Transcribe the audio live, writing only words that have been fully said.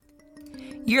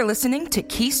You're listening to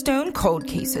Keystone Cold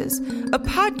Cases, a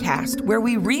podcast where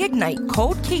we reignite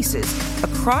cold cases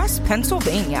across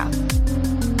Pennsylvania.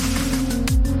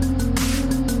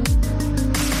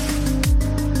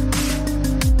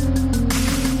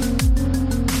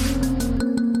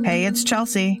 Hey, it's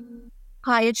Chelsea.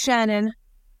 Hi, it's Shannon.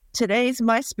 Today's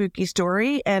my spooky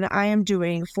story, and I am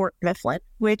doing Fort Mifflin,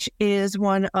 which is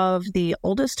one of the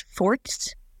oldest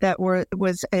forts that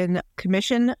was in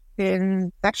commission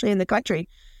in the country.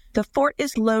 The fort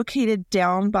is located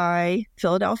down by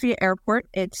Philadelphia Airport.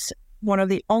 It's one of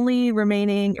the only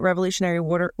remaining Revolutionary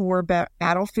War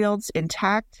battlefields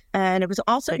intact, and it was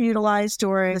also utilized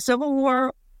during the Civil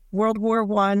War, World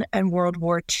War I, and World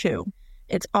War II.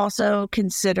 It's also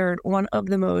considered one of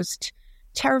the most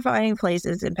terrifying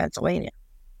places in Pennsylvania.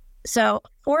 So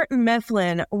Fort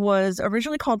Mifflin was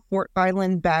originally called Fort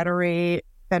Island Battery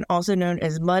and also known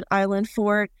as Mud Island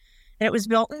Fort. And it was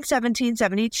built in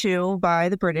 1772 by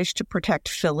the British to protect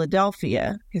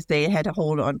Philadelphia because they had a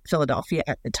hold on Philadelphia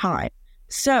at the time.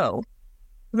 So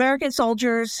American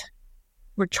soldiers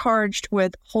were charged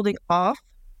with holding off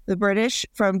the British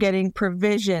from getting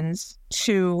provisions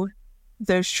to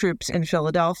those troops in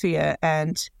Philadelphia,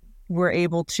 and were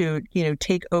able to,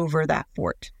 take over that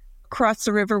fort. Across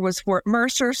the river was Fort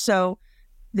Mercer, so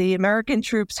the American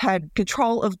troops had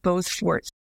control of both forts.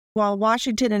 While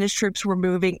Washington and his troops were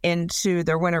moving into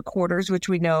their winter quarters, which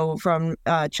we know from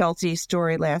Chelsea's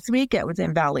story last week, it was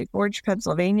in Valley Forge,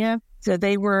 Pennsylvania. So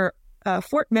they were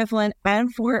Fort Mifflin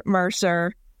and Fort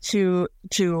Mercer to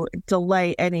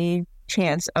delay any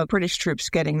chance of British troops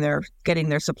getting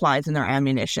their supplies and their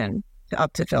ammunition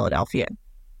up to Philadelphia.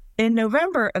 In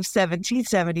November of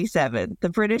 1777, the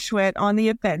British went on the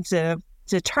offensive,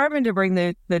 determined to bring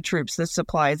the troops the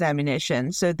supplies,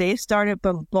 ammunition. So they started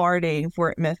bombarding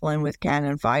Fort Mifflin with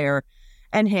cannon fire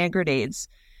and hand grenades.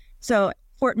 So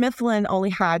Fort Mifflin only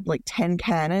had 10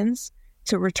 cannons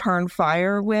to return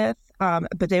fire with,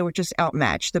 but they were just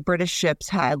outmatched. The British ships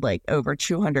had over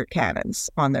 200 cannons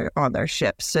on their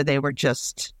ships, so they were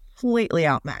just completely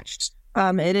outmatched.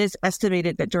 It is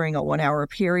estimated that during a 1-hour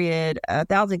period,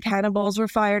 1,000 cannonballs were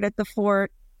fired at the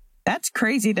fort. That's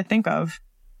crazy to think of.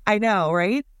 I know,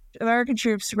 right? American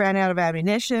troops ran out of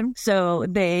ammunition, so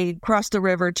they crossed the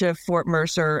river to Fort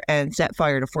Mercer and set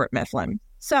fire to Fort Mifflin.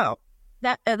 So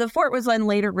that the fort was then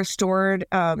later restored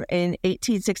in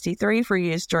 1863 for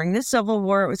use during the Civil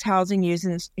War. It was housing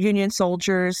Union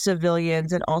soldiers,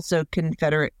 civilians, and also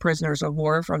Confederate prisoners of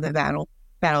war from the Battle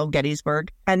of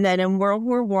Gettysburg. And then in World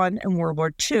War I and World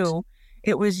War II,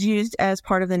 it was used as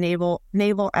part of the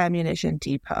naval ammunition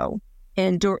depot.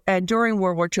 And during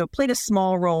World War II, it played a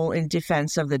small role in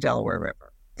defense of the Delaware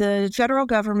River. The federal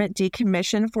government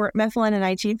decommissioned Fort Mifflin in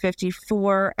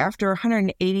 1954 after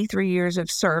 183 years of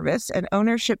service, and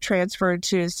ownership transferred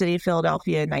to the city of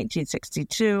Philadelphia in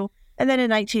 1962. And then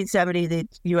in 1970, the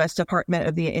U.S. Department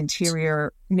of the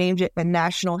Interior named it a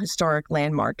National Historic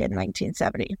Landmark in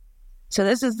 1970. So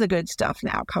this is the good stuff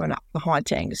now coming up, the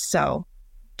hauntings. So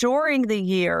during the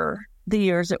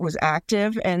years it was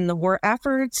active and the war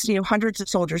efforts, hundreds of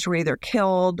soldiers were either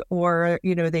killed or,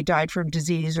 they died from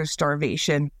disease or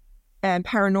starvation. And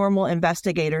paranormal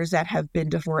investigators that have been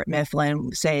to Fort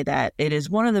Mifflin say that it is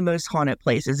one of the most haunted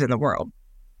places in the world.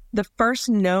 The first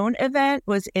known event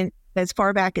was in as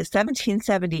far back as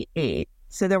 1778.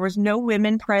 So there was no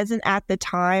women present at the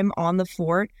time on the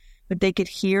fort, but they could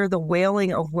hear the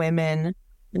wailing of women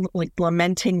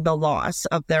lamenting the loss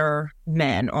of their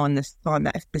men on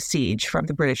the siege from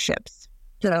the British ships.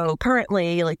 So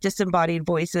currently, disembodied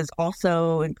voices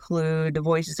also include the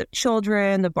voices of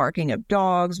children, the barking of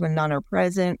dogs when none are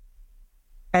present,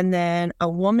 and then a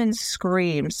woman's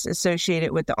screams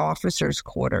associated with the officers'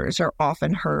 quarters are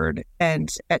often heard,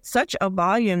 and at such a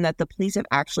volume that the police have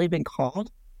actually been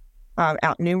called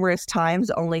out numerous times,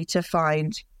 only to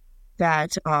find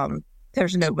that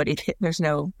there's nobody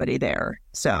there.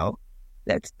 So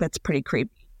that's pretty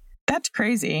creepy. That's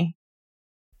crazy.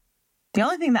 The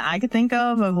only thing that I could think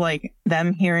of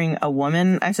them hearing a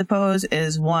woman, I suppose,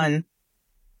 is one,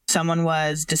 someone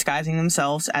was disguising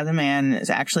themselves as a man, is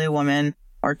actually a woman,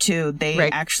 or two, they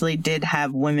actually did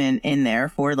have women in there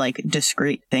for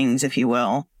discreet things, if you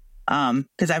will.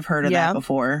 Because I've heard of that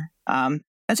before.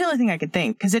 That's the only thing I could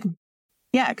think. Because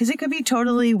it could be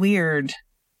totally weird.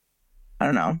 I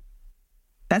don't know.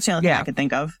 That's the only thing I could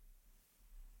think of.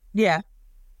 Yeah,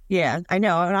 I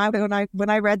know. And when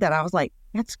I read that, I was like,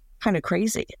 that's kind of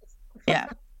crazy. Yeah.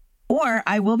 Or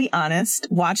I will be honest,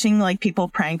 watching people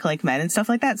prank men and stuff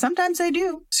like that. Sometimes they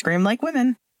do scream like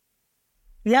women.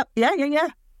 Yep. Yeah.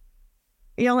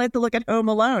 You only have to look at Home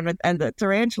Alone and the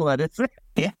tarantula.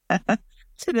 Yeah.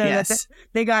 To know that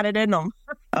they got it in them.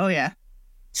 Oh, yeah.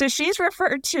 So she's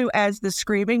referred to as the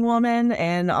Screaming Woman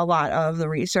in a lot of the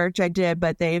research I did,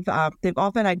 but they've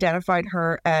often identified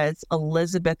her as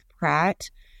Elizabeth Pratt,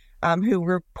 who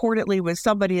reportedly was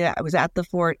somebody that was at the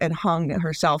fort and hung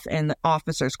herself in the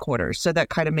officers' quarters. So that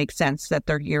kind of makes sense that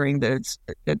they're hearing the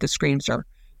screams are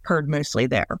heard mostly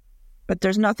there. But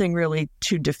there's nothing really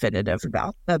too definitive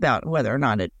about whether or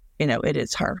not it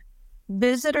is her.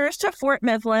 Visitors to Fort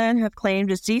Mifflin have claimed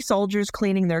to see soldiers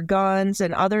cleaning their guns,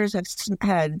 and others have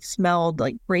had smelled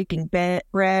like breaking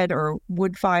bread or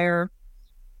wood fire.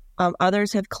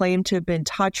 Others have claimed to have been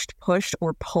touched, pushed,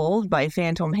 or pulled by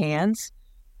phantom hands.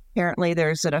 Apparently,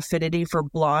 there's an affinity for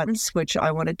blondes, which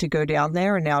I wanted to go down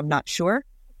there, and now I'm not sure.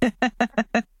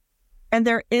 And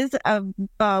there is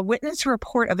a witness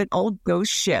report of an old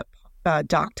ghost ship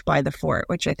docked by the fort,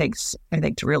 which I think's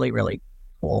really, really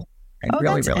cool.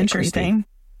 That's interesting.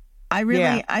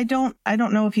 Creepy. I don't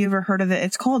know if you ever heard of it.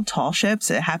 It's called Tall Ships.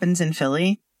 It happens in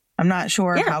Philly. I'm not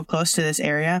sure how close to this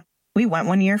area. We went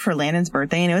one year for Landon's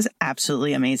birthday, and it was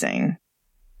absolutely amazing.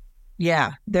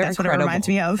 Yeah, that's incredible. What it reminds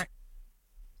me of.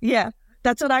 Yeah,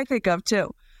 that's what I think of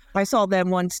too. I saw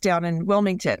them once down in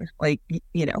Wilmington,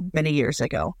 many years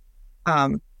ago.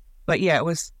 But yeah,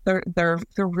 they're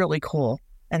really cool.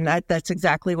 And that's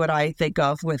exactly what I think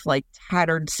of with like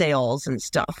tattered sails and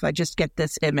stuff. I just get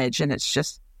this image, and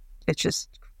it's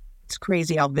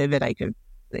crazy how vivid I could,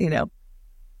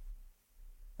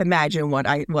 imagine what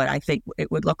I think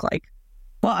it would look like.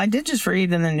 Well, I did just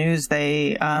read in the news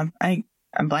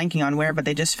I'm blanking on where, but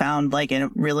they just found like a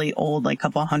really old, like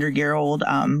couple 100-year-old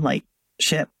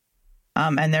ship,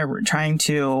 and they're trying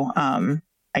to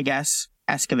I guess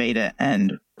excavate it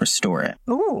and restore it.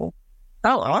 Oh,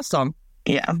 awesome.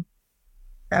 Yeah,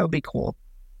 that would be cool.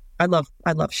 I love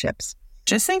ships.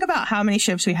 Just think about how many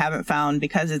ships we haven't found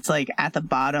because it's like at the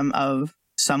bottom of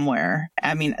somewhere.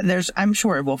 I mean, I'm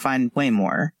sure we'll find way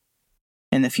more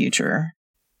in the future.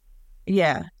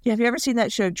 Yeah. Have you ever seen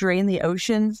that show Drain the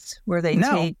Oceans, where they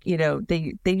take,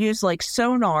 they use like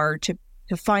sonar to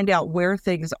find out where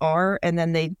things are, and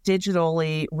then they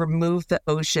digitally remove the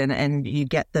ocean and you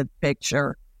get the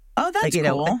picture. Oh, that's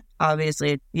cool.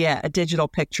 Obviously, a digital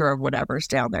picture of whatever's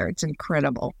down there. It's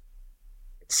incredible.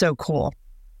 It's so cool.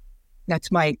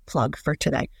 That's my plug for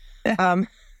today.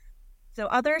 So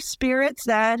other spirits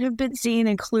that have been seen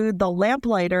include the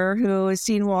lamplighter, who is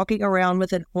seen walking around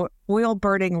with an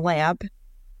oil-burning lamp.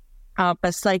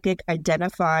 A psychic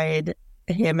identified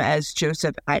him as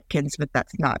Joseph Atkins, but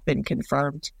that's not been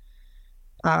confirmed.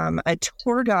 A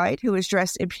tour guide who is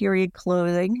dressed in period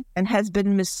clothing and has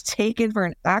been mistaken for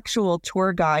an actual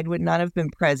tour guide when none have been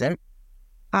present.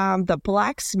 The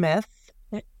blacksmith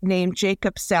named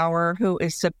Jacob Sauer, who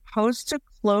is supposed to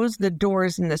close the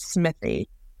doors in the smithy,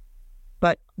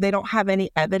 but they don't have any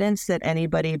evidence that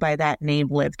anybody by that name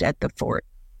lived at the fort.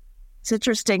 It's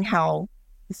interesting how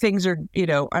things are,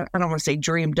 I don't want to say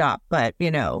dreamed up, but,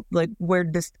 like where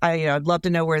this, I'd love to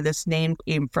know where this name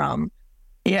came from.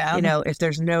 Yeah. If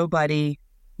there's nobody,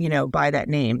 by that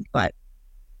name, but,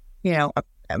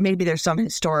 maybe there's some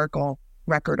historical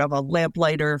record of a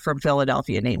lamplighter from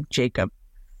Philadelphia named Jacob.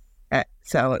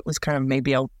 So it was kind of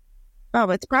maybe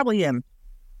it's probably him.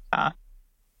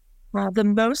 The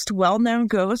most well-known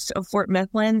ghost of Fort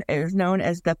Mifflin is known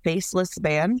as the Faceless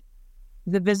Man.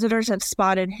 The visitors have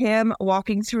spotted him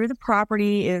walking through the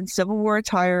property in Civil War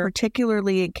attire,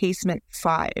 particularly in Casement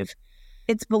 5.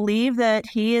 It's believed that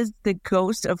he is the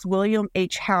ghost of William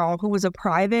H. Howe, who was a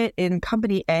private in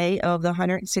Company A of the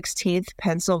 116th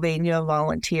Pennsylvania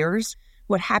Volunteers.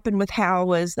 What happened with Howe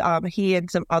was he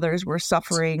and some others were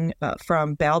suffering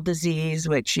from bowel disease,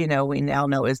 which, we now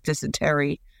know is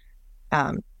dysentery,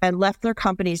 and left their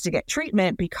companies to get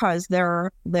treatment because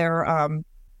their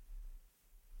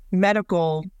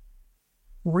medical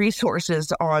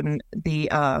resources on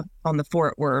the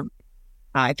fort were,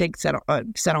 I think, set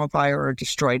on fire or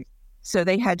destroyed. So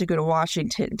they had to go to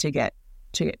Washington to get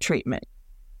treatment.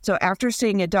 So after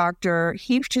seeing a doctor,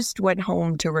 he just went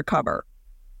home to recover.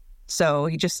 So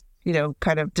he just,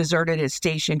 kind of deserted his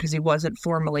station because he wasn't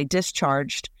formally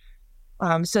discharged.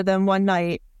 So then one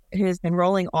night, his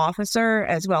enrolling officer,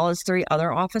 as well as 3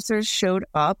 other officers, showed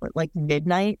up at like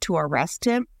midnight to arrest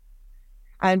him.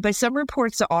 And by some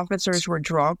reports, the officers were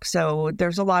drunk. So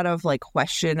there's a lot of like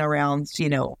question around,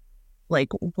 like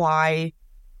why,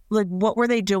 like what were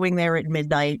they doing there at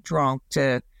midnight drunk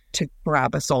to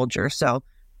grab a soldier? So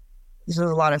there's a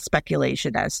lot of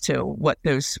speculation as to what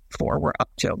those 4 were up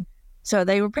to. So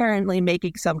they were apparently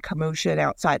making some commotion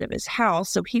outside of his house.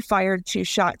 So he fired 2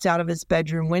 shots out of his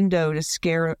bedroom window to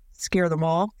scare them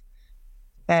off,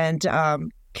 and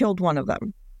killed one of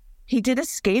them. He did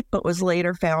escape, but was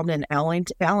later found in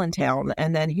Allentown,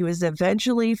 and then he was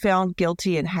eventually found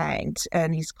guilty and hanged.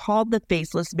 And he's called the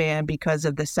Faceless Man because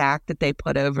of the sack that they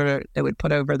would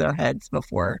put over their heads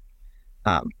before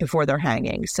they're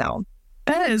hanging. So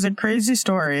that is a crazy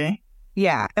story.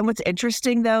 Yeah, and what's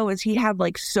interesting though is he had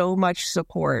like so much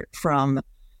support from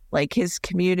like his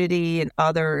community and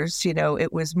others. You know,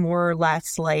 it was more or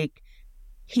less like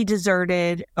he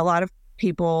deserted. A lot of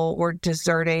people were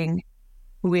deserting.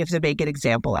 We have to make an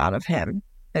example out of him,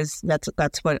 as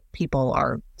that's what people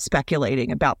are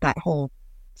speculating about that whole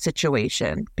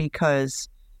situation, because,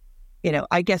 you know,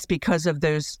 I guess because of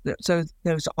those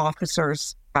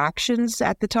officers' actions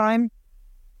at the time,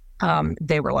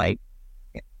 they were like,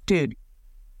 dude,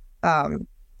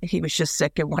 he was just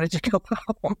sick and wanted to go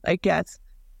home, I guess.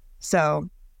 So,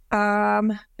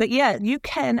 but yeah, you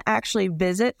can actually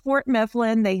visit Fort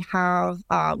Mifflin. They have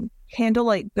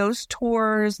candlelight ghost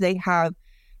tours. They have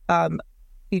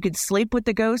you can sleep with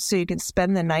the ghosts, so you can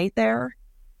spend the night there.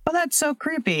 Oh, that's so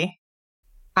creepy.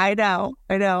 I know.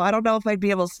 I don't know if I'd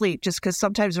be able to sleep, just because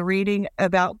sometimes reading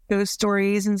about ghost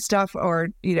stories and stuff, or,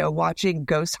 you know, watching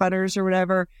ghost hunters or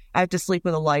whatever, I have to sleep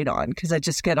with a light on because I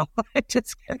just get all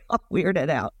weirded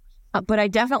out. But I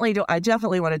definitely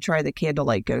want to try the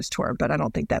candlelight ghost tour, but I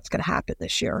don't think that's going to happen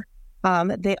this year.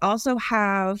 They also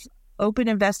have open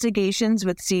investigations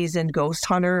with seasoned ghost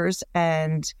hunters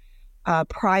and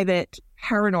private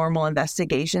paranormal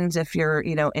investigations. If you're,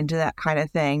 you know, into that kind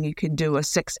of thing, you can do a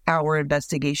 6-hour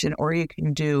investigation, or you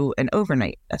can do an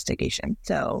overnight investigation.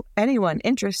 So anyone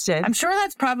interested, I'm sure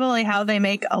that's probably how they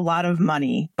make a lot of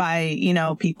money, by, you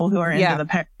know, people who are into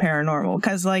the paranormal.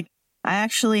 Because, like, I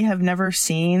actually have never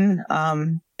seen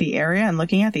the area, and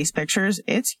looking at these pictures,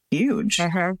 it's huge.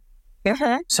 So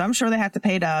I'm sure they have to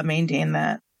pay to maintain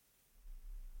that.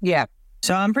 Yeah.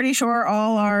 So I'm pretty sure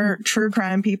all our true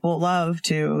crime people love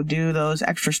to do those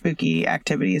extra spooky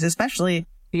activities, especially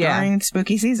during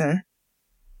spooky season.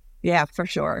 Yeah, for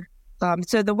sure.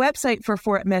 So the website for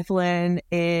Fort Mifflin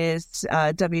is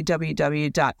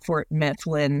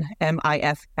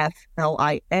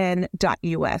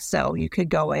www.fortmifflin.us. So you can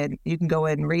go in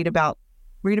and read about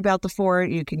the fort.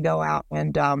 You can go out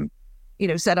and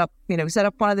set up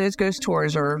one of those ghost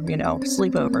tours, or, you know,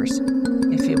 sleepovers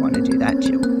if you want to do that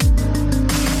too.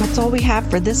 That's all we have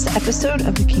for this episode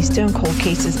of the Keystone Cold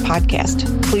Cases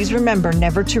podcast. Please remember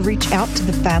never to reach out to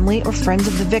the family or friends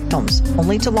of the victims,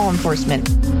 only to law enforcement,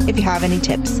 if you have any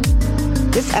tips.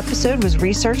 This episode was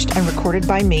researched and recorded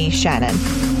by me, Shannon.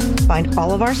 Find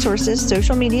all of our sources,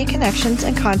 social media connections,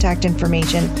 and contact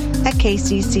information at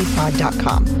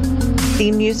kccpod.com.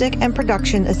 Theme music and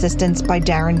production assistance by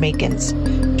Darren Makins.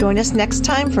 Join us next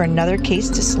time for another case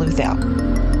to sleuth out.